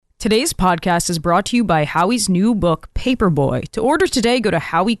Today's podcast is brought to you by Howie's new book, Paperboy. To order today, go to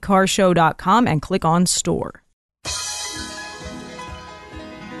howiecarshow.com and click on store.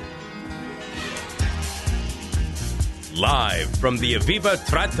 Live from the Aviva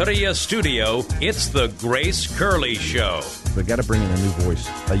Trattoria studio, it's the Grace Curley Show. We've got to bring in a new voice,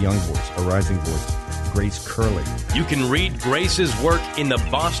 a young voice, a rising voice. Grace Curley. You can read Grace's work in the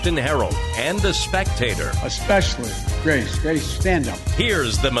Boston Herald and the Spectator. Especially Grace. Grace, stand up.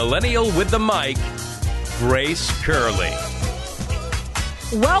 Here's the millennial with the mic, Grace Curley.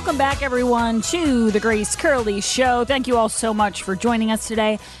 Welcome back, everyone, to the Grace Curley Show. Thank you all so much for joining us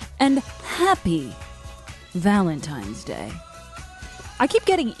today, and happy Valentine's Day. I keep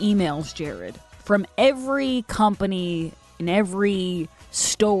getting emails, Jared, from every company in every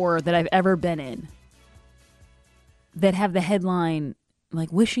store that I've ever been in that have the headline, like,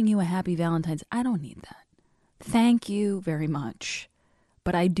 wishing you a happy Valentine's. I don't need that. Thank you very much.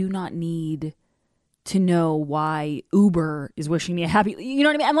 But I do not need to know why Uber is wishing me a happy, you know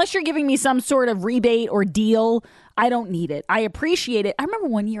what I mean? Unless you're giving me some sort of rebate or deal, I don't need it. I appreciate it. I remember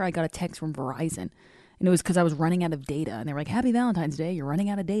one year I got a text from Verizon, and it was because I was running out of data. And they were like, happy Valentine's Day, you're running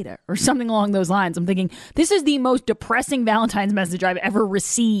out of data, or something along those lines. I'm thinking, this is the most depressing Valentine's message I've ever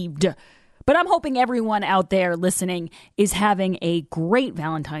received. But I'm hoping everyone out there listening is having a great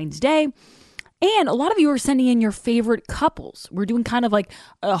Valentine's Day. And a lot of you are sending in your favorite couples. We're doing kind of like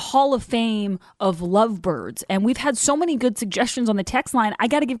a Hall of Fame of lovebirds. And we've had so many good suggestions on the text line. I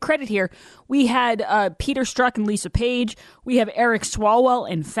got to give credit here. We had Peter Strzok and Lisa Page. We have Eric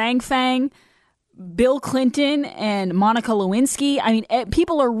Swalwell and Fang Fang. Bill Clinton and Monica Lewinsky. I mean,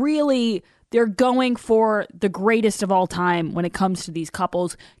 people are really, they're going for the greatest of all time when it comes to these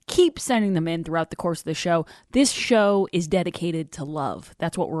couples. Keep sending them in throughout the course of the show. This show is dedicated to love.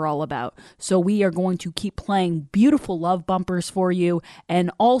 That's what we're all about. So we are going to keep playing beautiful love bumpers for you,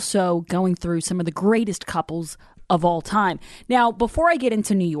 and also going through some of the greatest couples of all time. Now, before I get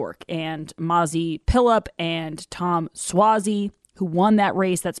into New York and Mazi Pillup and Tom Suozzi, who won that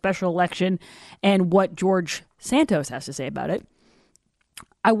race, that special election, and what George Santos has to say about it,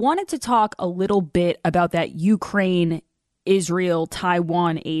 I wanted to talk a little bit about that Ukraine, Israel,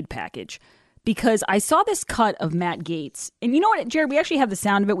 Taiwan aid package, because I saw this cut of Matt Gaetz. And you know what, Jared, we actually have the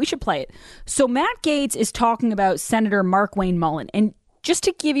sound of it. We should play it. So Matt Gaetz is talking about Senator Markwayne Mullin. And just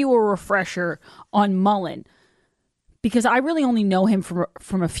to give you a refresher on Mullin, because I really only know him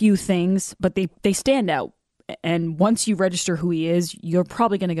from a few things, but they stand out. And once you register who he is, you're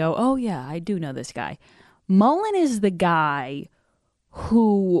probably going to go, oh, yeah, I do know this guy. Mullin is the guy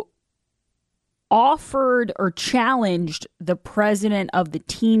who offered or challenged the president of the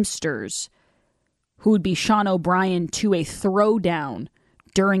Teamsters, who would be Sean O'Brien, to a throwdown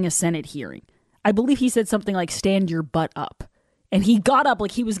during a Senate hearing. I believe he said something like, stand your butt up. And he got up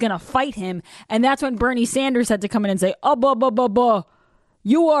like he was going to fight him. And that's when Bernie Sanders had to come in and say,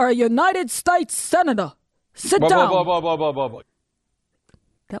 you are a United States Senator. Sit down.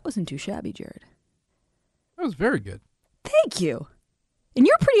 That wasn't too shabby, Jared. That was very good. Thank you. And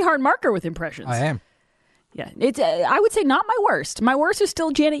you're a pretty hard marker with impressions. I am. Yeah, it's I would say not my worst. My worst is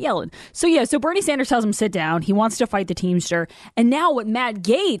still Janet Yellen. So Bernie Sanders tells him sit down. He wants to fight the Teamster. And now what Matt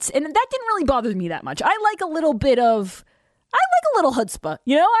Gaetz, and that didn't really bother me that much. I like a little chutzpah.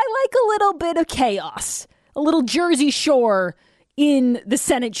 You know, I like a little bit of chaos. A little Jersey Shore in the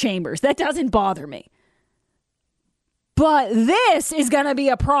Senate chambers. That doesn't bother me. But this is going to be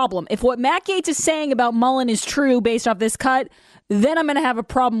a problem. If what Matt Gaetz is saying about Mullin is true based off this cut, then I'm going to have a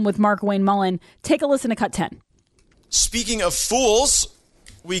problem with Markwayne Mullin. Take a listen to cut 10. Speaking of fools,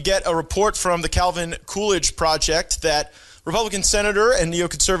 we get a report from the Calvin Coolidge Project that Republican Senator and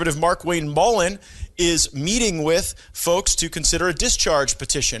neoconservative Markwayne Mullin is meeting with folks to consider a discharge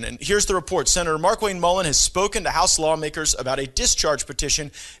petition. And here's the report. Senator Markwayne Mullin has spoken to House lawmakers about a discharge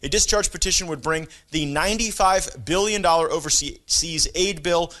petition. A discharge petition would bring the $95 billion overseas aid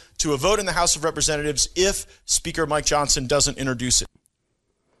bill to a vote in the House of Representatives if Speaker Mike Johnson doesn't introduce it.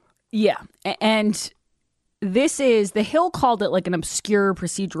 Yeah, and the Hill called it like an obscure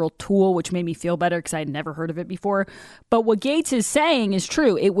procedural tool, which made me feel better because I had never heard of it before. But what Gaetz is saying is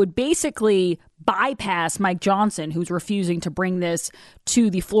true. It would basically bypass Mike Johnson, who's refusing to bring this to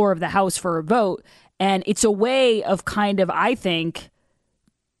the floor of the House for a vote. And it's a way of kind of, I think,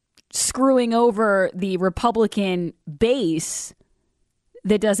 screwing over the Republican base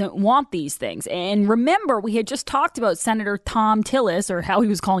that doesn't want these things. And remember, we had just talked about Senator Thom Tillis, or how he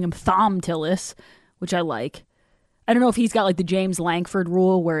was calling him Thom Tillis, which I like. I don't know if he's got like the James Langford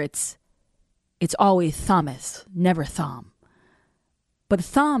rule where it's always Thomas, never Thom. But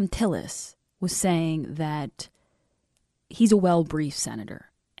Thom Tillis was saying that he's a well-briefed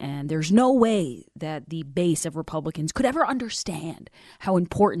senator And there's no way that the base of Republicans could ever understand how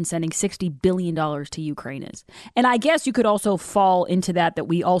important sending $60 billion to Ukraine is. And I guess you could also fall into that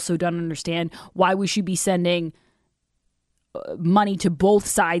we also don't understand why we should be sending money to both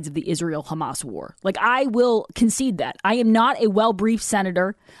sides of the Israel-Hamas war. Like, I will concede that. I am not a well-briefed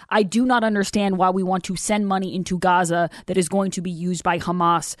senator. I do not understand why we want to send money into Gaza that is going to be used by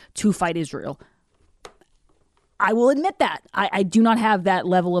Hamas to fight Israel. I will admit that. I do not have that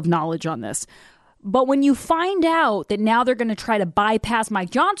level of knowledge on this. But when you find out that now they're going to try to bypass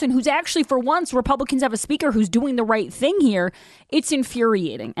Mike Johnson, who's actually, for once, Republicans have a speaker who's doing the right thing here, it's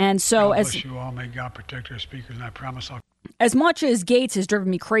infuriating. And so, God bless you all. May God protect our speakers, and I promise I'll. As much as Gates has driven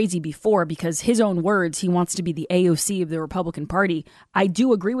me crazy before, because his own words, he wants to be the AOC of the Republican Party, I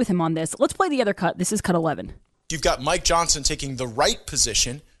do agree with him on this. Let's play the other cut. This is cut 11. You've got Mike Johnson taking the right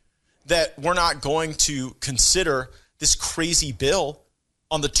position that we're not going to consider this crazy bill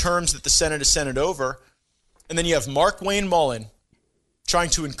on the terms that the Senate has sent it over. And then you have Mark Wayne Mullen trying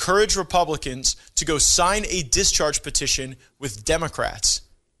to encourage Republicans to go sign a discharge petition with Democrats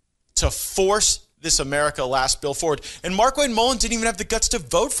to force this America Last bill forward. And Mark Wayne Mullen didn't even have the guts to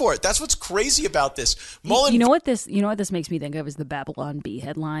vote for it. That's what's crazy about this. Mullen, you know what this makes me think of is the Babylon Bee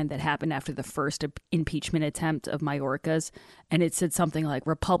headline that happened after the first impeachment attempt of Mayorkas, and it said something like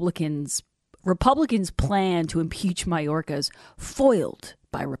Republicans plan to impeach Mayorkas foiled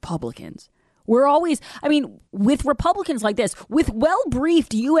by Republicans. We're always, with Republicans like this, with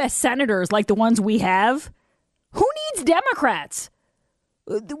well-briefed U.S. senators like the ones we have, who needs Democrats?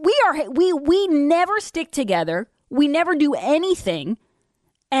 We never stick together. We never do anything.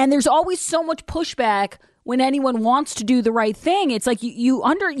 And there's always so much pushback when anyone wants to do the right thing. It's like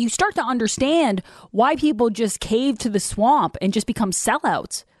you start to understand why people just cave to the swamp and just become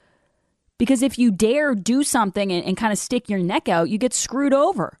sellouts. Because if you dare do something and kind of stick your neck out, you get screwed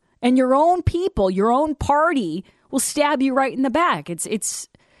over. And your own people, your own party will stab you right in the back.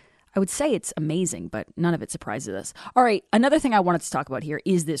 I would say it's amazing, but none of it surprises us. All right, another thing I wanted to talk about here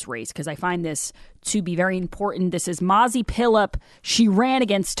is this race, because I find this to be very important. This is Mazi Pilip. She ran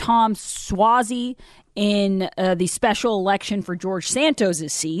against Tom Suozzi in the special election for George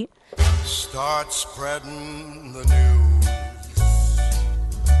Santos' seat. Start spreading the news.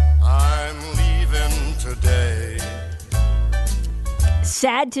 I'm leaving today.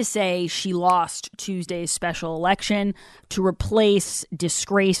 Sad to say, she lost Tuesday's special election to replace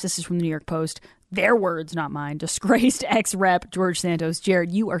disgraced, this is from the New York Post, their words, not mine, disgraced ex-rep George Santos.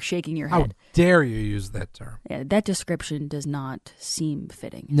 Jared, you are shaking your head. How dare you use that term? Yeah, that description does not seem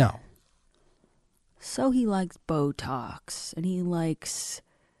fitting. No. So he likes Botox, and he likes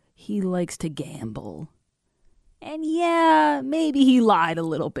to gamble. And yeah, maybe he lied a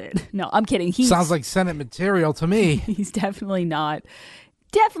little bit. No, I'm kidding. Sounds like Senate material to me. He's definitely not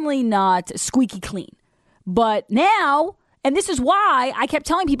squeaky clean. But now, and this is why I kept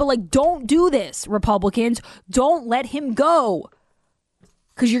telling people, don't do this, Republicans. Don't let him go.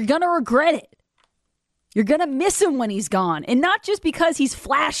 Because you're going to regret it. You're going to miss him when he's gone. And not just because he's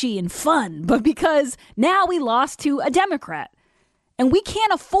flashy and fun, but because now we lost to a Democrat. And we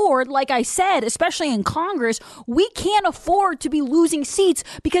can't afford, like I said, especially in Congress, we can't afford to be losing seats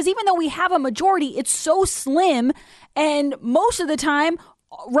because even though we have a majority, it's so slim. And most of the time,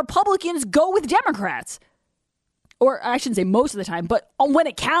 Republicans go with Democrats. Or I shouldn't say most of the time, but when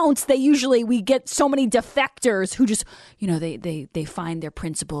it counts, we get so many defectors who just, they find their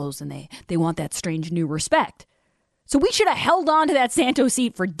principles and they want that strange new respect. So we should have held on to that Santos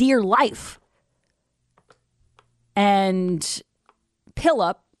seat for dear life. And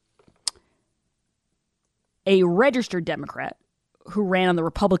Pilip, a registered Democrat who ran on the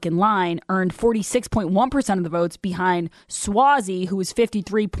Republican line, earned 46.1% of the votes behind Suozzi, who was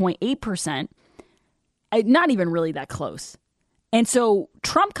 53.8%. Not even really that close. And so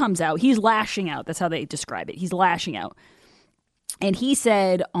Trump comes out. He's lashing out. That's how they describe it. He's lashing out. And he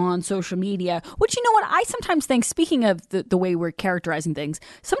said on social media, which, you know what, I sometimes think, speaking of the way we're characterizing things,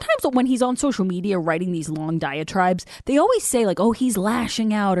 sometimes when he's on social media writing these long diatribes, they always say he's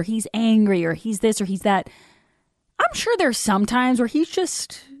lashing out or he's angry or he's this or he's that. I'm sure there's some times where he's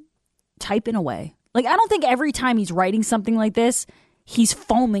just typing away. I don't think every time he's writing something like this, he's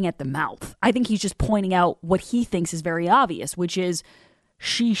foaming at the mouth. I think he's just pointing out what he thinks is very obvious, which is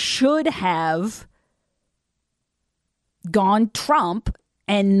she should have gone Trump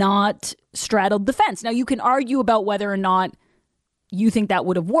and not straddled the fence. Now, you can argue about whether or not you think that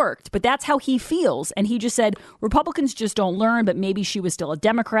would have worked, but that's how he feels. And he just said, Republicans just don't learn, but maybe she was still a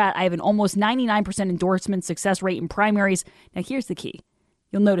Democrat. I have an almost 99% endorsement success rate in primaries. Now, here's the key.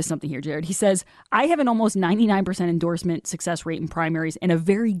 You'll notice something here, Jared. He says, I have an almost 99% endorsement success rate in primaries and a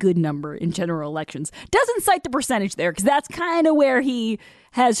very good number in general elections. Doesn't cite the percentage there because that's kind of where he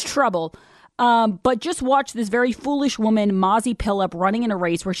has trouble. But just watch this very foolish woman, Mazi Pillup, running in a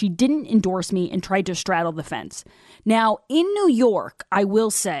race where she didn't endorse me and tried to straddle the fence. Now, in New York, I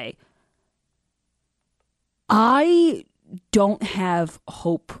will say, I don't have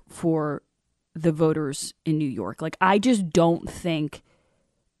hope for the voters in New York. Like, I just don't think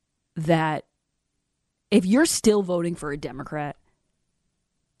that if you're still voting for a Democrat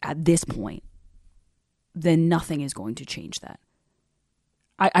at this point, then nothing is going to change that.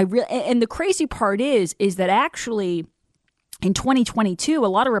 I really, and the crazy part is that actually in 2022, a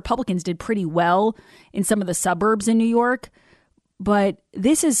lot of Republicans did pretty well in some of the suburbs in New York, but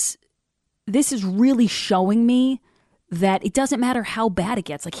this is really showing me that it doesn't matter how bad it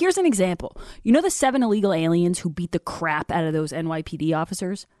gets. Like, here's an example. You know the 7 illegal aliens who beat the crap out of those NYPD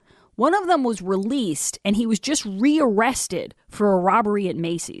officers? One of them was released, and he was just rearrested for a robbery at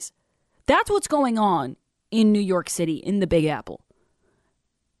Macy's. That's what's going on in New York City, in the Big Apple.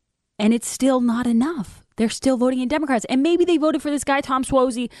 And it's still not enough. They're still voting in Democrats. And maybe they voted for this guy, Tom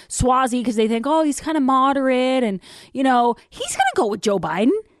Suozzi, because they think, oh, he's kind of moderate. And, you know, he's going to go with Joe Biden.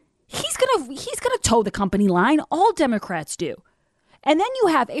 He's gonna toe the company line. All Democrats do. And then you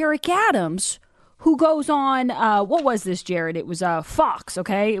have Eric Adams, who goes on, what was this, Jared? It was Fox,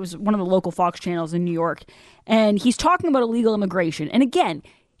 okay? It was one of the local Fox channels in New York. And he's talking about illegal immigration. And again,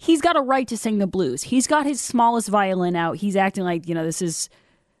 he's got a right to sing the blues. He's got his smallest violin out. He's acting like, you know, this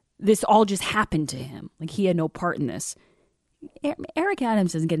all just happened to him. Like he had no part in this. Eric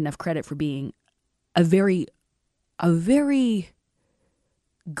Adams doesn't get enough credit for being a very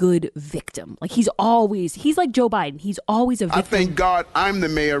good victim. Like he's like Joe Biden. He's always a victim. I thank God I'm the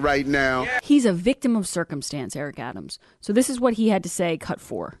mayor right now. He's a victim of circumstance, Eric Adams. So this is what he had to say, cut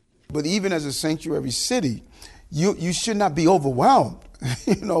 4. But even as a sanctuary city, you should not be overwhelmed.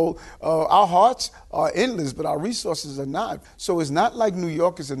 You know, our hearts are endless, but our resources are not. So it's not like New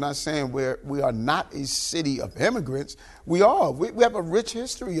Yorkers are not saying we are not a city of immigrants. We are. We have a rich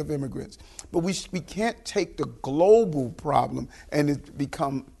history of immigrants. But we can't take the global problem and it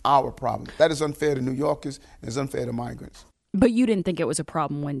become our problem. That is unfair to New Yorkers and it's unfair to migrants. But you didn't think it was a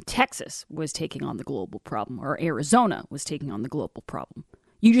problem when Texas was taking on the global problem or Arizona was taking on the global problem.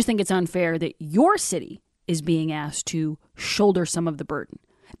 You just think it's unfair that your city is being asked to shoulder some of the burden.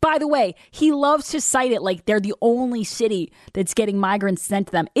 By the way, he loves to cite it like they're the only city that's getting migrants sent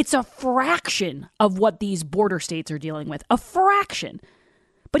to them. It's a fraction of what these border states are dealing with. A fraction.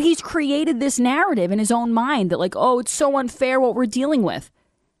 But he's created this narrative in his own mind that like, oh, it's so unfair what we're dealing with.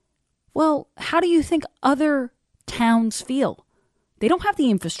 Well, how do you think other towns feel? They don't have the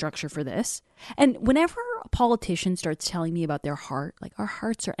infrastructure for this. And whenever a politician starts telling me about their heart, like our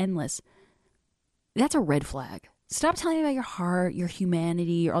hearts are endless, that's a red flag. Stop telling me about your heart, your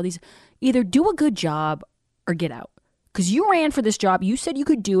humanity, or all these. Either do a good job or get out. Because you ran for this job. You said you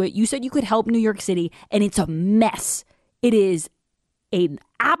could do it. You said you could help New York City. And it's a mess. It is an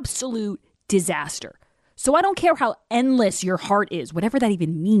absolute disaster. So I don't care how endless your heart is, whatever that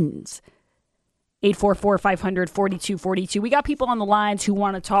even means. 844-500-4242. We got people on the lines who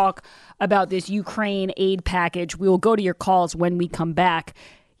want to talk about this Ukraine aid package. We will go to your calls when we come back.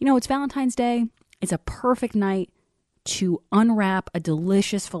 You know, it's Valentine's Day. It's a perfect night to unwrap a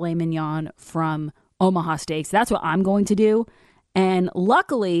delicious filet mignon from Omaha Steaks. That's what I'm going to do. And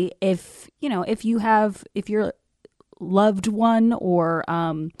luckily, if your loved one or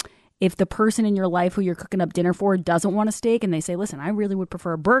if the person in your life who you're cooking up dinner for doesn't want a steak and they say, listen, I really would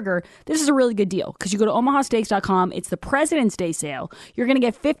prefer a burger, this is a really good deal because you go to omahasteaks.com. It's the President's Day sale. You're going to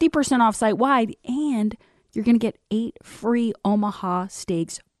get 50% off site-wide and you're going to get 8 free Omaha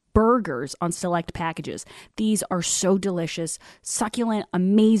Steaks burgers on select packages. These are so delicious, succulent,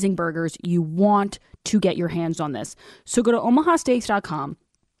 amazing burgers. You want to get your hands on this. So go to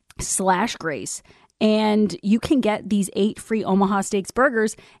omahasteaks.com/grace and you can get these 8 free Omaha Steaks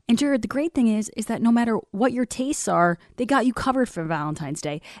burgers. And Jared, the great thing is that no matter what your tastes are, they got you covered for Valentine's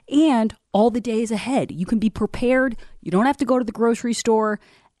Day and all the days ahead. You can be prepared. You don't have to go to the grocery store.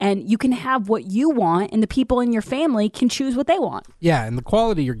 And you can have what you want, and the people in your family can choose what they want. Yeah, and the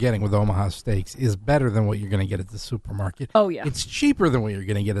quality you're getting with Omaha Steaks is better than what you're going to get at the supermarket. Oh, yeah. It's cheaper than what you're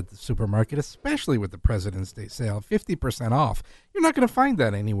going to get at the supermarket, especially with the President's Day sale, 50% off. You're not going to find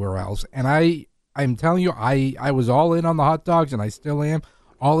that anywhere else. And I'm telling you, I was all in on the hot dogs, and I still am.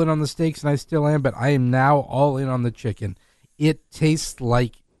 All in on the steaks, and I still am. But I am now all in on the chicken. It tastes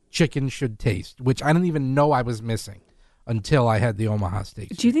like chicken should taste, which I didn't even know I was missing until I had the Omaha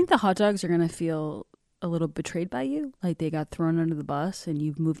Steaks. Do you think the hot dogs are going to feel a little betrayed by you? Like they got thrown under the bus and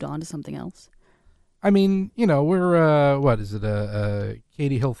you've moved on to something else? I mean, we're, what is it, a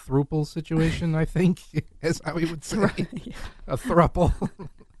Katie Hill throuple situation, I think, is how we would say. A thruple.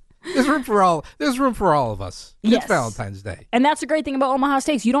 There's room for all of us. Yes. It's Valentine's Day. And that's the great thing about Omaha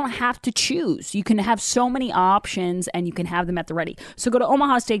Steaks. You don't have to choose. You can have so many options and you can have them at the ready. So go to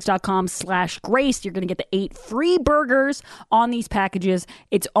omahasteaks.com/grace. You're going to get the 8 free burgers on these packages.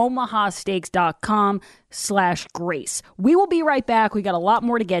 It's omahasteaks.com/grace. We will be right back. We got a lot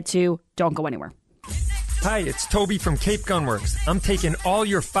more to get to. Don't go anywhere. Hi, it's Toby from Cape Gunworks. I'm taking all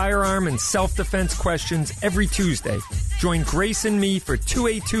your firearm and self-defense questions every Tuesday. Join Grace and me for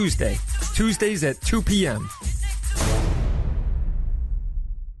 2A Tuesday, Tuesdays at 2 p.m.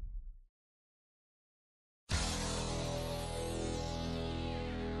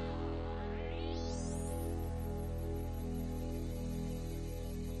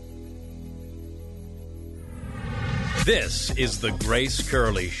 This is the Grace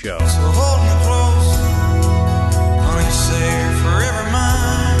Curley Show. So hold me close, honey, say forever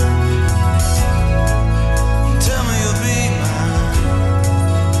mine. Tell me you'll be mine,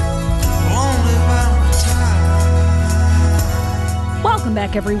 only Valentine. Welcome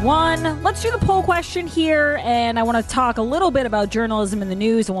back, everyone. Let's do the poll question here, and I want to talk a little bit about journalism in the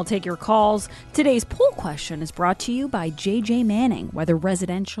news, and we'll take your calls. Today's poll question is brought to you by J.J. Manning. Whether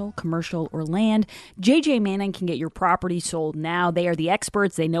residential, commercial, or land, J.J. Manning can get your property sold now. They are the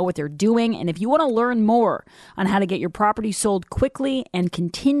experts. They know what they're doing, and if you want to learn more on how to get your property sold quickly and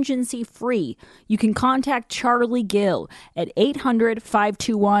contingency-free, you can contact Charlie Gill at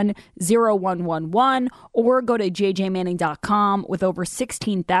 800-521-0111 or go to jjmanning.com. With over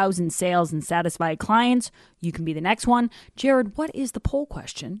 16,000 sales and satisfied clients, you can be the next one. Jared, what is the poll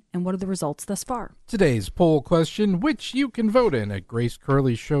question and what are the results thus far? Today's poll question, which you can vote in at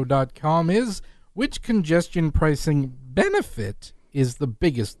gracecurleyshow.com, is which congestion pricing benefit is the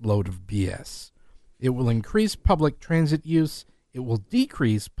biggest load of BS? It will increase public transit use. It will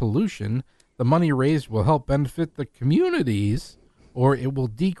decrease pollution. The money raised will help benefit the communities, or it will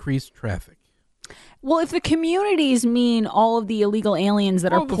decrease traffic. Well, if the communities mean all of the illegal aliens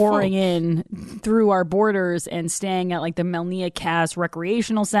that are pouring in through our borders and staying at like the Melnia Cass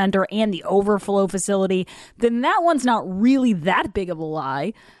Recreational Center and the overflow facility, then that one's not really that big of a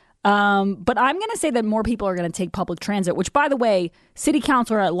lie. But I'm going to say that more people are going to take public transit, which, by the way, City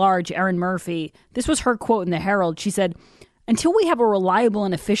Councilor at Large, Erin Murphy, this was her quote in the Herald. She said, "Until we have a reliable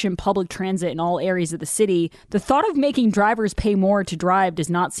and efficient public transit in all areas of the city, the thought of making drivers pay more to drive does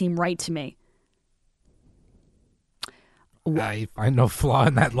not seem right to me." I find no flaw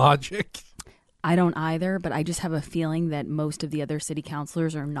in that logic. I don't either, but I just have a feeling that most of the other city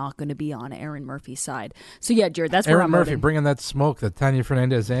councilors are not going to be on Erin Murphy's side. So yeah, Jared, that's where Erin I'm Murphy voting. bringing that smoke that Tanya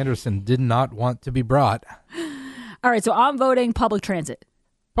Fernandez-Anderson did not want to be brought. All right, so I'm voting public transit.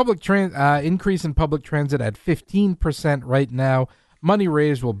 Increase in public transit at 15% right now. Money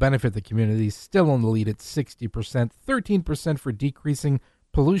raised will benefit the community. Still on the lead at 60%, 13% for decreasing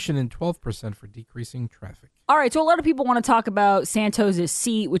pollution, and 12% for decreasing traffic. All right, so a lot of people want to talk about Santos'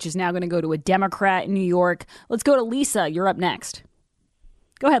 seat, which is now going to go to a Democrat in New York. Let's go to Lisa. You're up next.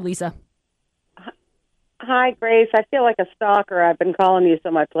 Go ahead, Lisa. Hi, Grace. I feel like a stalker. I've been calling you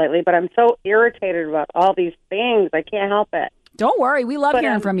so much lately, but I'm so irritated about all these things. I can't help it. Don't worry. We love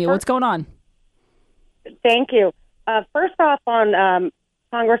hearing from you. What's going on? Thank you. First off, on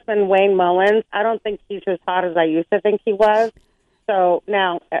Congressman Wayne Mullins, I don't think he's as hot as I used to think he was. So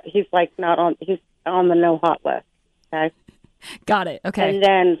now he's like not on. He's on the no hot list. Okay. Got it. Okay.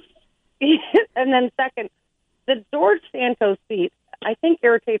 And then second, the George Santos seat, I think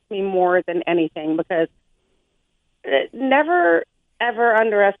irritates me more than anything because it never ever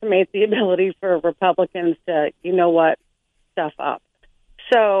underestimate the ability for Republicans to, stuff up.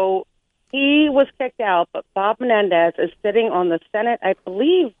 So he was kicked out, but Bob Menendez is sitting on the Senate, I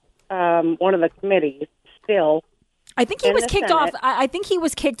believe, one of the committees still. I think he was kicked off. I think he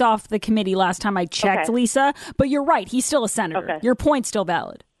was kicked off the committee last time I checked, okay. Lisa. But you're right. He's still a senator. Okay. Your point's still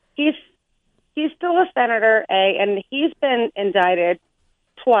valid. He's still a senator, and he's been indicted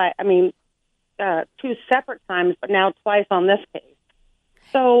twice. I mean, 2 separate times, but now twice on this case.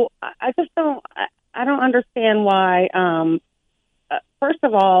 So I just don't. I don't understand why. First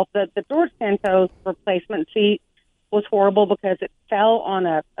of all, the George Santos replacement seat was horrible because it fell on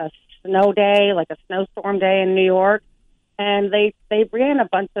a snow day, like a snowstorm day in New York, and they ran a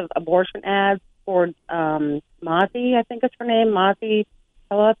bunch of abortion ads for Mozzie, I think it's her name, Mozzie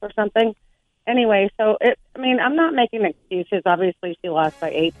Phillips or something. Anyway, so I'm not making excuses. Obviously, she lost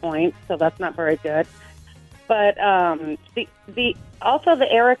by 8 points, so that's not very good. But also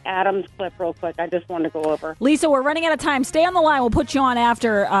the Eric Adams clip, real quick. I just wanted to go over. Lisa, we're running out of time. Stay on the line. We'll put you on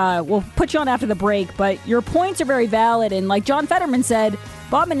after. The break. But your points are very valid, and like John Fetterman said,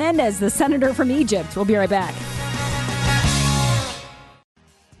 Bob Menendez, the senator from Egypt. We'll be right back.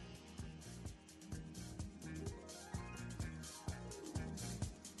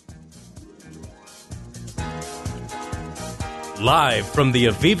 Live from the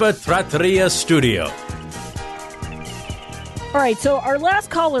Aviva Trattoria studio. All right, so our last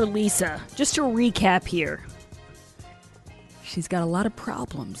caller, Lisa, just to recap here. She's got a lot of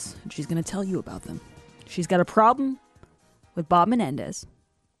problems, and she's going to tell you about them. She's got a problem with Bob Menendez,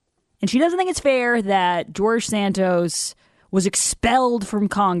 and she doesn't think it's fair that George Santos was expelled from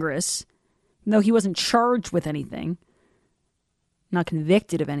Congress, even though he wasn't charged with anything, not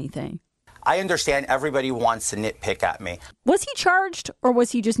convicted of anything. I understand everybody wants to nitpick at me. Was he charged, or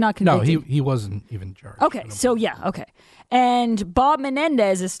was he just not convicted? No, he wasn't even charged. Okay, so yeah, okay. And Bob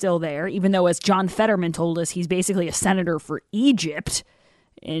Menendez is still there, even though, as John Fetterman told us, he's basically a senator for Egypt.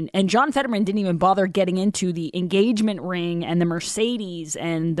 And John Fetterman didn't even bother getting into the engagement ring and the Mercedes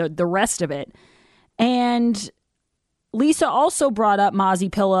and the rest of it. And Lisa also brought up Mazi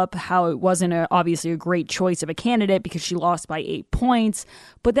Pilip, how it wasn't obviously a great choice of a candidate because she lost by 8 points,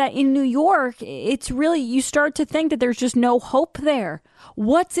 but that in New York, it's really, you start to think that there's just no hope there.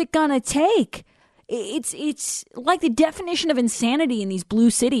 What's it gonna take? It's like the definition of insanity in these blue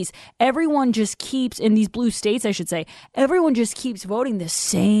cities. Everyone just keeps, in these blue states, I should say, everyone just keeps voting the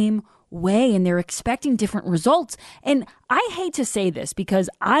same way and they're expecting different results. And I hate to say this because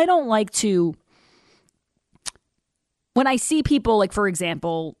I don't like to, when I see people, like, for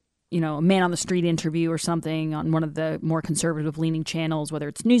example, you know, a man on the street interview or something on one of the more conservative leaning channels, whether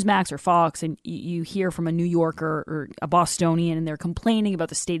it's Newsmax or Fox, and you hear from a New Yorker or a Bostonian and they're complaining about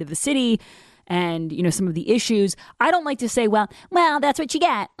the state of the city and, you know, some of the issues. I don't like to say, well, that's what you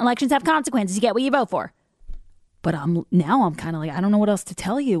get. Elections have consequences. You get what you vote for. But I'm kind of like, I don't know what else to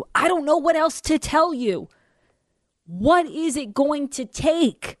tell you. I don't know what else to tell you. What is it going to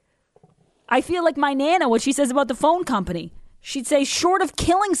take? I feel like my Nana, what she says about the phone company. She'd say, short of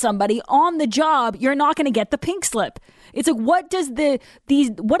killing somebody on the job, you're not going to get the pink slip. It's like, what do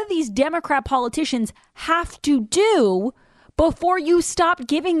these Democrat politicians have to do before you stop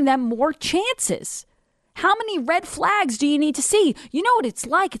giving them more chances? How many red flags do you need to see? You know what it's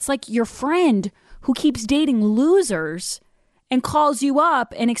like? It's like your friend who keeps dating losers and calls you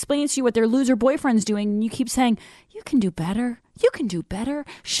up and explains to you what their loser boyfriend's doing, and you keep saying, you can do better. You can do better.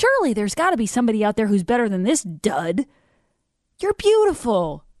 Surely there's got to be somebody out there who's better than this dud. You're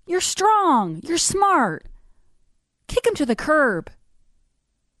beautiful. You're strong. You're smart. Kick him to the curb.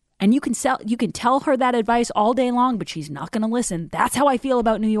 And you can tell her that advice all day long, but she's not going to listen. That's how I feel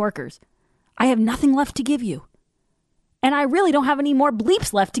about New Yorkers. I have nothing left to give you. And I really don't have any more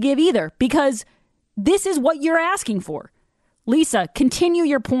bleeps left to give either, because this is what you're asking for. Lisa, continue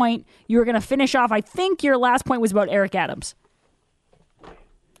your point. You were going to finish off. I think your last point was about Eric Adams.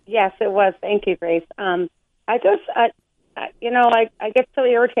 Yes, it was. Thank you, Grace. I get so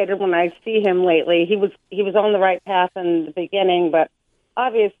irritated when I see him lately. He was on the right path in the beginning, but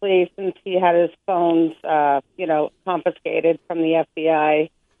obviously since he had his phones, confiscated from the FBI,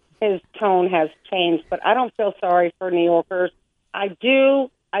 his tone has changed. But I don't feel sorry for New Yorkers. I do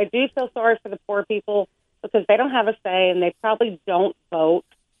feel sorry for the poor people because they don't have a say and they probably don't vote.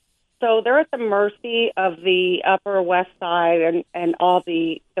 So they're at the mercy of the Upper West Side and all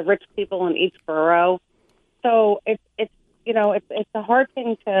the rich people in each borough. So it's a hard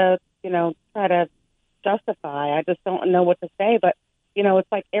thing to, try to justify. I just don't know what to say. But,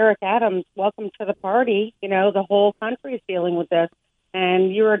 it's like Eric Adams, welcome to the party. The whole country is dealing with this.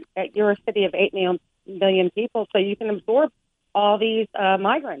 And you're a city of 8 million people, so you can absorb all these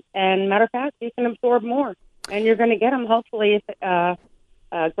migrants. And matter of fact, you can absorb more. And you're going to get them, hopefully,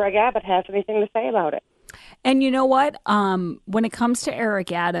 if Greg Abbott has anything to say about it. And you know what? When it comes to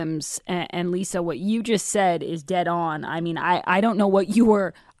Eric Adams and Lisa, what you just said is dead on. I mean, I don't know what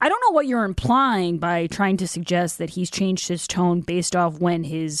you're implying by trying to suggest that he's changed his tone based off when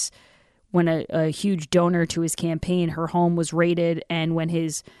a huge donor to his campaign, her home was raided, and when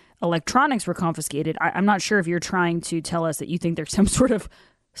his electronics were confiscated. I'm not sure if you're trying to tell us that you think there's some sort of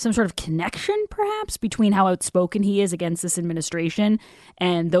connection, perhaps, between how outspoken he is against this administration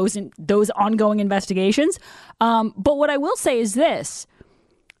and those ongoing investigations. But what I will say is this.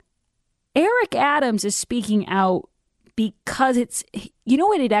 Eric Adams is speaking out because it's, you know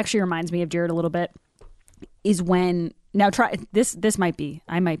what it actually reminds me of, Jared, a little bit, is when, now try, this might be,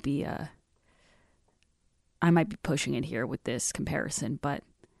 I might be pushing it here with this comparison, but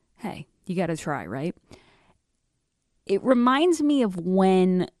hey, you got to try, right? it reminds me of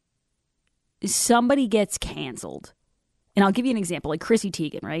when somebody gets canceled. And I'll give you an example, like Chrissy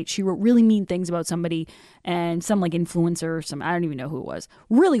Teigen, right? She wrote really mean things about somebody, and some like influencer, I don't even know who it was,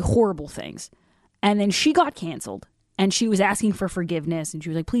 really horrible things. And then she got canceled, and she was asking for forgiveness, and she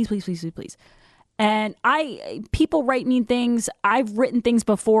was like, please, please, please, please, please. And people write mean things. I've written things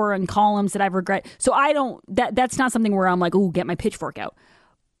before in columns that I've regret. So that's not something where I'm like, oh, get my pitchfork out.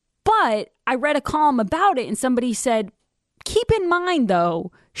 But I read a column about it, and somebody said, keep in mind,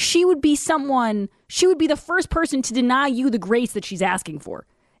 though, she would be the first person to deny you the grace that she's asking for.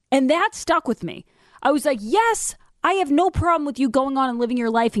 And that stuck with me. I was like, yes, I have no problem with you going on and living your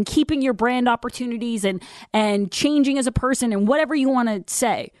life and keeping your brand opportunities and changing as a person and whatever you want to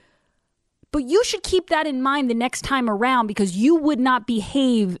say. But you should keep that in mind the next time around, because you would not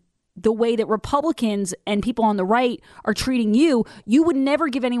behave the way that Republicans and people on the right are treating you. You would never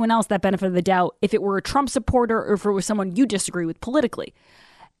give anyone else that benefit of the doubt if it were a Trump supporter or if it was someone you disagree with politically.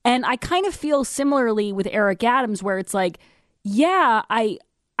 And I kind of feel similarly with Eric Adams, where it's like, yeah, I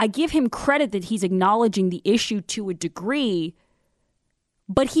give him credit that he's acknowledging the issue to a degree,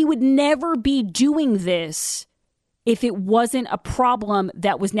 but he would never be doing this if it wasn't a problem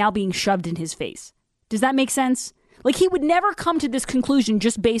that was now being shoved in his face. Does that make sense? Like, he would never come to this conclusion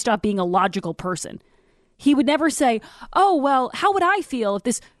just based off being a logical person. He would never say, oh, well, how would I feel if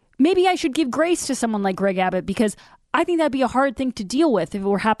this, maybe I should give grace to someone like Greg Abbott because I think that'd be a hard thing to deal with if it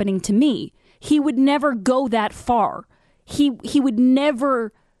were happening to me. He would never go that far. He would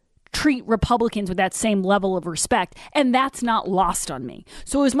never treat Republicans with that same level of respect. And that's not lost on me.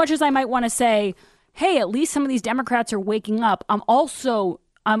 So as much as I might want to say, hey, at least some of these Democrats are waking up, I'm also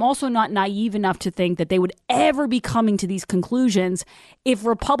not naive enough to think that they would ever be coming to these conclusions if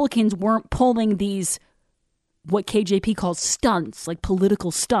Republicans weren't pulling these, what KJP calls stunts, like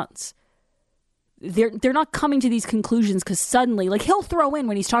political stunts. They're not coming to these conclusions because suddenly, like, he'll throw in,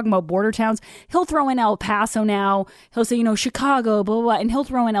 when he's talking about border towns, he'll throw in El Paso now. He'll say, Chicago, blah, blah, blah, and he'll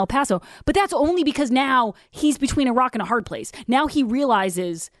throw in El Paso. But that's only because now he's between a rock and a hard place. Now he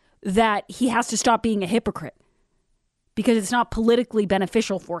realizes that he has to stop being a hypocrite because it's not politically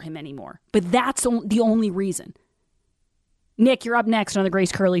beneficial for him anymore. But that's the only reason. Nick, you're up next on the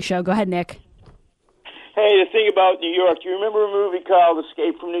Grace Curley Show. Go ahead, Nick. Hey, the thing about New York, do you remember a movie called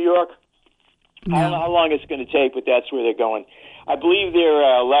Escape from New York? No. I don't know how long it's going to take, but that's where they're going. I believe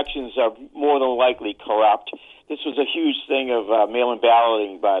their elections are more than likely corrupt. This was a huge thing of mail-in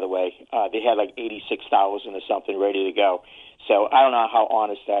balloting, by the way. They had like 86,000 or something ready to go. So I don't know how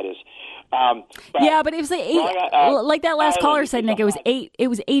honest that is. But it was like like that last caller said, Nick, it was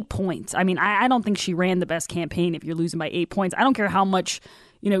 8 points. I mean, I don't think she ran the best campaign if you're losing by 8 points. I don't care how much,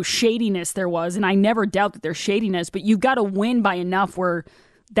 shadiness there was, and I never doubt that there's shadiness, but you've got to win by enough where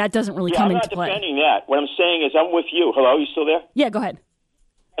that doesn't really come into play. I'm not defending that. What I'm saying is I'm with you. Hello, you still there? Yeah, go ahead.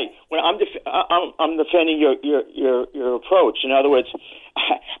 Hey, when I'm defending your approach. In other words,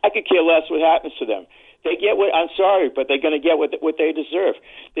 I could care less what happens to them. They get what, I'm sorry, but they're going to get what they deserve.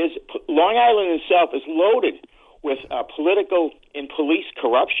 Long Island itself is loaded with political and police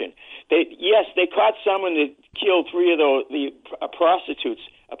corruption. They caught someone that killed 3 of the prostitutes,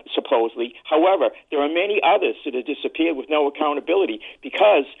 supposedly. However, there are many others that have disappeared with no accountability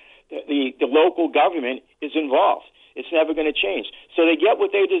because the local government is involved. It's never going to change. So they get what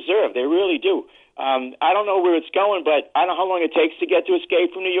they deserve. They really do. I don't know where it's going, but I don't know how long it takes to get to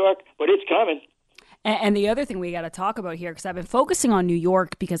Escape from New York, but it's coming. And the other thing we got to talk about here, because I've been focusing on New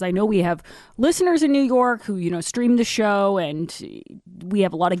York because I know we have listeners in New York who, stream the show, and we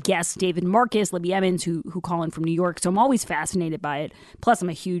have a lot of guests, David Marcus, Libby Emmons, who call in from New York. So I'm always fascinated by it. Plus, I'm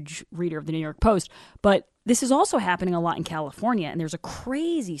a huge reader of the New York Post. But this is also happening a lot in California, and there's a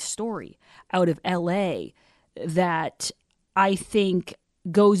crazy story out of L.A. that I think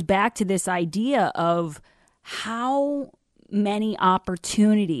goes back to this idea of how many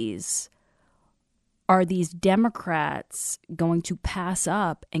opportunities are these Democrats going to pass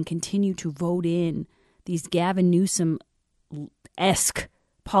up and continue to vote in these Gavin Newsom-esque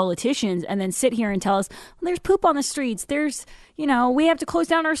politicians and then sit here and tell us, well, there's poop on the streets. There's, we have to close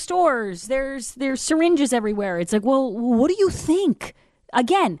down our stores. There's syringes everywhere. It's like, well, what do you think?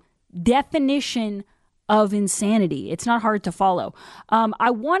 Again, definition of insanity. It's not hard to follow.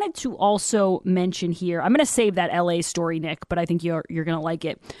 I wanted to also mention here, I'm going to save that LA story, Nick, but I think you're going to like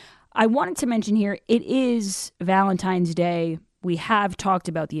it. I wanted to mention here, it is Valentine's Day. We have talked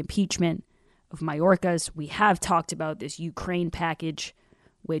about the impeachment of Mayorkas. We have talked about this Ukraine package,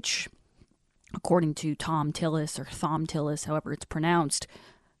 which, according to Tom Tillis, or Thom Tillis, however it's pronounced,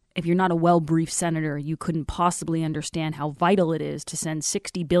 if you're not a well-briefed senator, you couldn't possibly understand how vital it is to send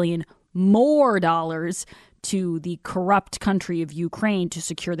 $60 billion more dollars to the corrupt country of Ukraine to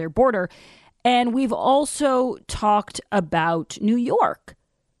secure their border. And we've also talked about New York.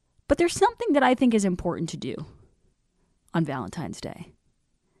 But there's something that I think is important to do on Valentine's Day.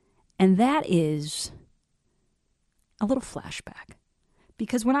 And that is a little flashback.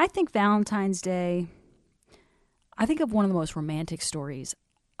 Because when I think Valentine's Day, I think of one of the most romantic stories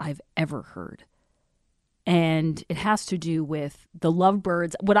I've ever heard. And it has to do with the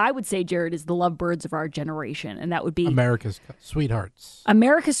lovebirds. What I would say, Jared, is the lovebirds of our generation. And that would be America's sweethearts.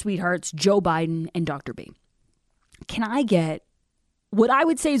 America's sweethearts, Joe Biden and Dr. B. Can I get what I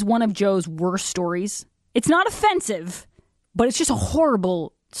would say is one of Joe's worst stories? It's not offensive, but it's just a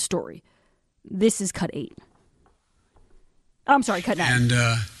horrible story. This is cut 8. I'm sorry, cut 9.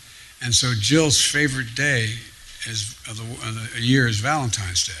 And so Jill's favorite day of the year is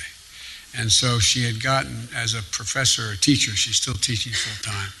Valentine's Day. And so she had gotten, as a professor or teacher, she's still teaching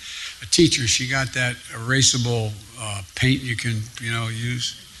full time, a teacher, she got that erasable paint you can,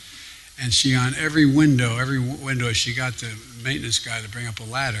 use. And she, on every window, she got the maintenance guy to bring up a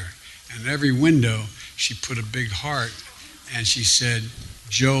ladder. And every window, she put a big heart, and she said,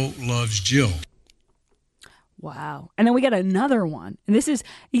 "Joe loves Jill." Wow. And then we got another one. And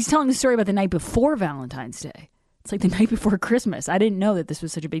he's telling the story about the night before Valentine's Day. It's like the night before Christmas. I didn't know that this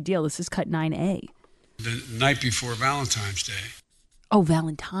was such a big deal. This is cut 9A. The night before Valentine's Day. Oh,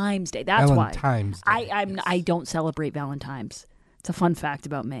 Valentine's Day. That's Valentine's why. Day. I don't celebrate Valentine's. It's a fun fact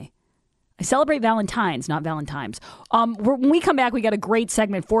about me. I celebrate Valentine's, not Valentine's. When we come back, we got a great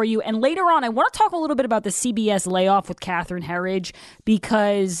segment for you. And later on, I want to talk a little bit about the CBS layoff with Catherine Herridge,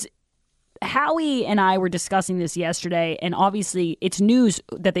 because Howie and I were discussing this yesterday, and obviously it's news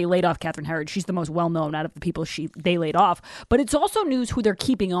that they laid off Catherine Herridge. She's the most well-known out of the people they laid off. But it's also news who they're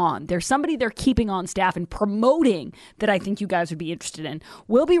keeping on. There's somebody they're keeping on staff and promoting that I think you guys would be interested in.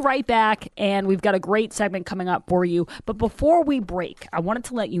 We'll be right back, and we've got a great segment coming up for you. But before we break, I wanted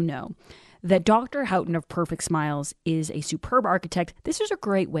to let you know that Dr. Houghton of Perfect Smiles is a superb architect. This is a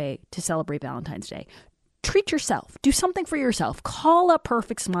great way to celebrate Valentine's Day. Treat yourself. Do something for yourself. Call up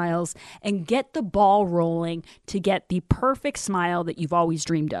Perfect Smiles and get the ball rolling to get the perfect smile that you've always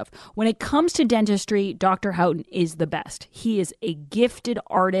dreamed of. When it comes to dentistry, Dr. Houghton is the best. He is a gifted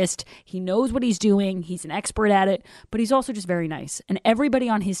artist. He knows what he's doing. He's an expert at it, but he's also just very nice. And everybody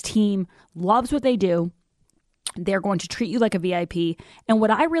on his team loves what they do. They're going to treat you like a VIP. And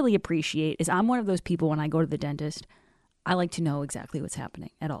what I really appreciate is I'm one of those people when I go to the dentist, I like to know exactly what's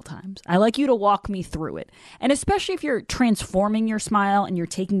happening at all times. I like you to walk me through it. And especially if you're transforming your smile and you're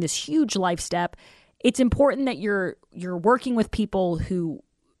taking this huge life step, it's important that you're working with people who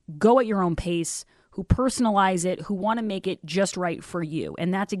go at your own pace, who personalize it, who want to make it just right for you.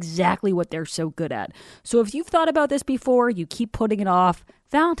 And that's exactly what they're so good at. So if you've thought about this before, you keep putting it off,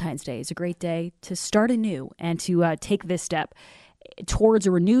 Valentine's Day is a great day to start anew and to take this step towards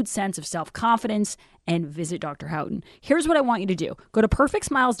a renewed sense of self-confidence and visit Dr. Houghton. Here's what I want you to do. Go to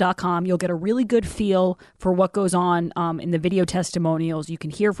perfectsmiles.com. You'll get a really good feel for what goes on in the video testimonials. You can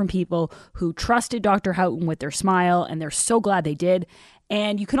hear from people who trusted Dr. Houghton with their smile, and they're so glad they did.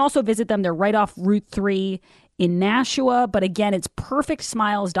 And you can also visit them. They're right off Route 3 in Nashua. But again, it's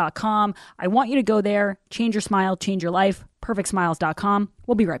perfectsmiles.com. I want you to go there, change your smile, change your life. Perfectsmiles.com.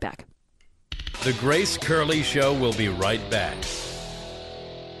 We'll be right back. The Grace Curley Show will be right back.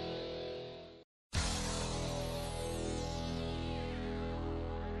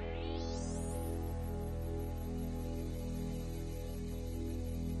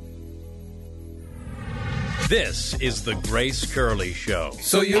 This is the Grace Curley Show.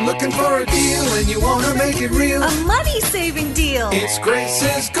 So you're looking for a deal and you want to make it real. A money-saving deal. It's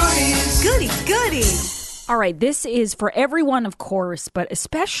Grace's Goodies. Goody. All right, this is for everyone, of course, but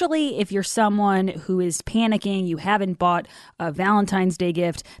especially if you're someone who is panicking, you haven't bought a Valentine's Day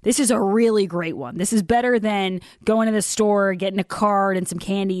gift, this is a really great one. This is better than going to the store, getting a card and some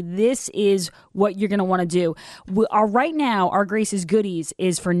candy. This is what you're going to want to do. Right now, our Grace's Goodies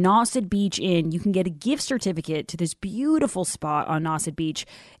is for Nauset Beach Inn. You can get a gift certificate to this beautiful spot on Nauset Beach.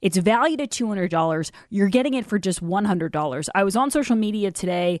 It's valued at $200. You're getting it for just $100. I was on social media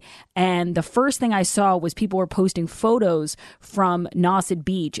today, and the first thing I saw was people were posting photos from Nauset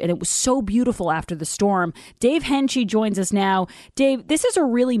Beach, and it was so beautiful after the storm. Dave Henchy joins us now. Dave, this is a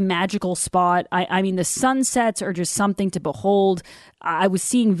really magical spot. I mean, the sunsets are just something to behold. I was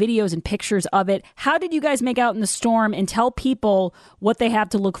seeing videos and pictures of it. How did you guys make out in the storm, and tell people what they have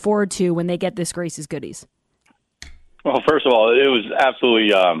to look forward to when they get this Grace's Goodies? Well, first of all, it was absolutely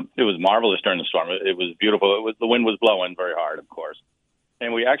it was marvelous during the storm. It was beautiful. The wind was blowing very hard, of course.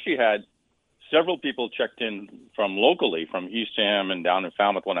 And we actually had several people checked in from locally, from Eastham and down in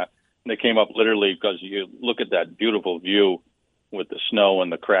Falmouth, They came up literally because you look at that beautiful view with the snow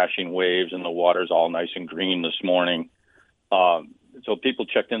and the crashing waves, and the water's all nice and green this morning. So people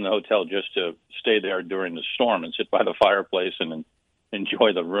checked in the hotel just to stay there during the storm and sit by the fireplace and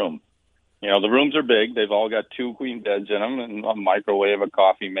enjoy the room. The rooms are big. They've all got 2 queen beds in them, and a microwave, a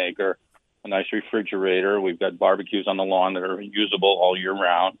coffee maker, a nice refrigerator. We've got barbecues on the lawn that are usable all year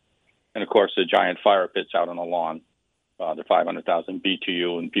round. And, of course, the giant fire pits out on the lawn. They're 500,000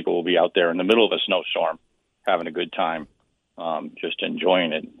 BTU, and people will be out there in the middle of a snowstorm having a good time, just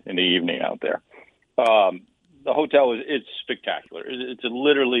enjoying it in the evening out there. The hotel it's spectacular. It's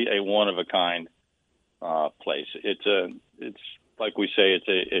literally a one-of-a-kind place. It's like we say, it's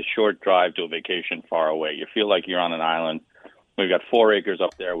a short drive to a vacation far away. You feel like you're on an island. We've got 4 acres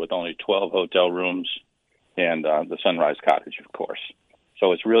up there with only 12 hotel rooms and the Sunrise Cottage, of course.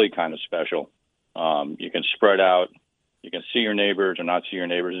 So it's really kind of special. You can spread out. You can see your neighbors or not see your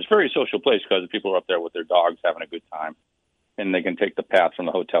neighbors. It's a very social place because people are up there with their dogs having a good time. And they can take the path from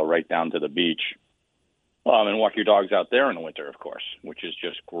the hotel right down to the beach. And walk your dogs out there in the winter, of course, which is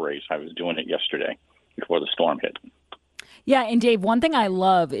just great. I was doing it yesterday before the storm hit. Yeah, and Dave, one thing I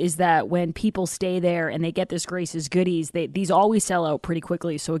love is that when people stay there and they get this Grace's goodies, these always sell out pretty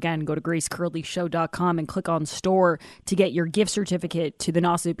quickly. So again, go to gracecurleyshow.com and click on store to get your gift certificate to the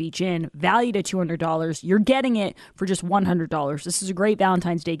Nauset Beach Inn, valued at $200. You're getting it for just $100. This is a great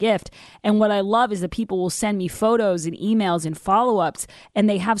Valentine's Day gift. And what I love is that people will send me photos and emails and follow-ups, and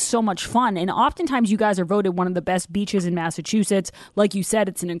they have so much fun. And oftentimes you guys are voted one of the best beaches in Massachusetts. Like you said,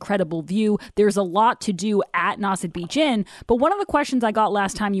 it's an incredible view. There's a lot to do at Nauset Beach Inn. But one of the questions I got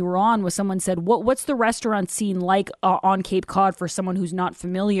last time you were on was someone said, what's the restaurant scene like on Cape Cod for someone who's not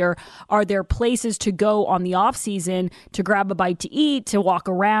familiar? Are there places to go on the off season to grab a bite to eat, to walk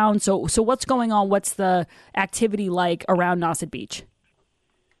around? So what's going on? What's the activity like around Nauset Beach?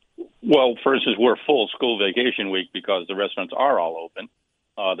 Well, for instance, we're full school vacation week because the restaurants are all open.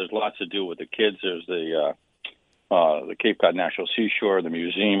 There's lots to do with the kids. There's the Cape Cod National Seashore, the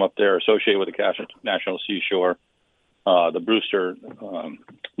museum up there associated with the National Seashore. The Brewster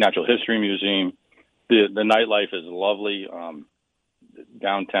Natural History Museum. The nightlife is lovely.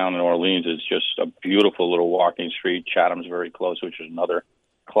 Downtown in Orleans is just a beautiful little walking street. Chatham's very close, which is another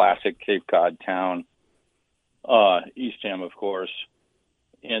classic Cape Cod town. Eastham, of course.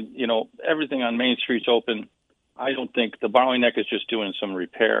 And, everything on Main Street's open. I don't think the Barley Neck is just doing some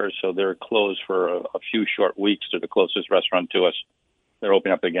repairs, so they're closed for a few short weeks to the closest restaurant to us. They're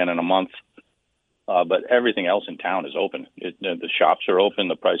opening up again in a month. But everything else in town is open. The shops are open.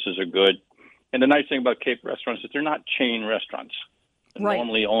 The prices are good. And the nice thing about Cape restaurants is they're not chain restaurants. They're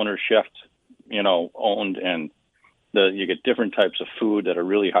normally owner chef, owned, and you get different types of food that are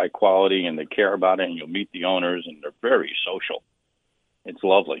really high quality, and they care about it, and you'll meet the owners, and they're very social. It's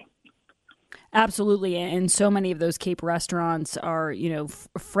lovely. Absolutely. And so many of those Cape restaurants are,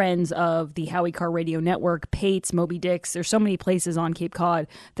 friends of the Howie Carr Radio Network, Pate's, Moby Dick's. There's so many places on Cape Cod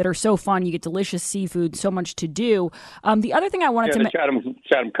that are so fun. You get delicious seafood, so much to do. The other thing I wanted to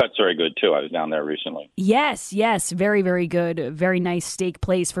Chatham Cut's very good, too. I was down there recently. Yes. Very, very good. Very nice steak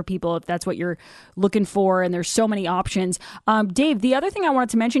place for people if that's what you're looking for. And there's so many options. Dave, the other thing I wanted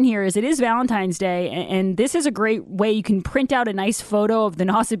to mention here is it is Valentine's Day, and this is a great way you can print out a nice photo of the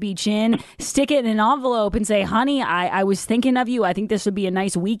Nauset Beach Inn, stick it in an envelope and say, honey, I was thinking of you. I think this would be a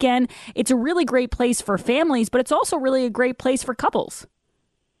nice weekend. It's a really great place for families, but it's also really a great place for couples.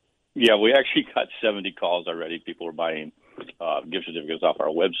 Yeah, we actually got 70 calls already. People are buying gift certificates off our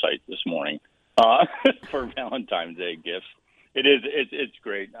website this morning for Valentine's Day gifts. It's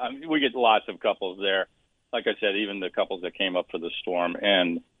great. We get lots of couples there. Like I said, even the couples that came up for the storm,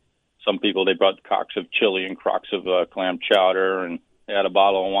 and some people, they brought crocks of chili and crocks of clam chowder, and they had a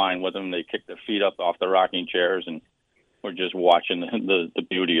bottle of wine with them. They kicked their feet up off the rocking chairs, and we're just watching the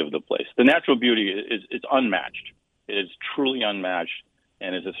beauty of the place. The natural beauty is unmatched. It is truly unmatched,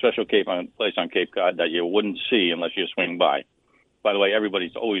 and it's a special place on Cape Cod that you wouldn't see unless you swing by. By the way,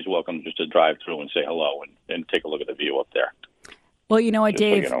 everybody's always welcome just to drive through and say hello and take a look at the view up there. Well, you know what,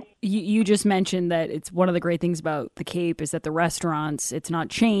 Dave, you just mentioned that it's one of the great things about the Cape is that the restaurants, it's not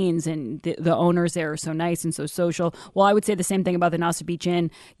chains, and the owners there are so nice and so social. Well, I would say the same thing about the Nauset Beach Inn.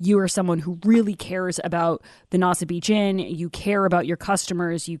 You are someone who really cares about the Nauset Beach Inn. You care about your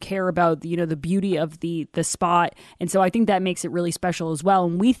customers. You care about, the beauty of the spot. And so I think that makes it really special as well.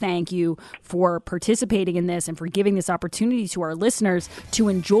 And we thank you for participating in this and for giving this opportunity to our listeners to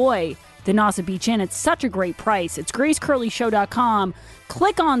enjoy the Nauset Beach Inn. It's such a great price. It's gracecurleyshow.com.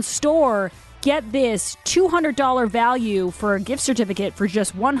 Click on store Get this $200 value for a gift certificate for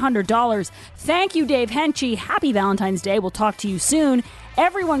just $100. Thank you, Dave Henchy. Happy Valentine's Day. We'll talk to you soon.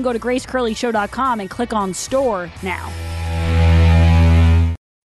 Everyone go to GraceCurleyShow.com and click on store now.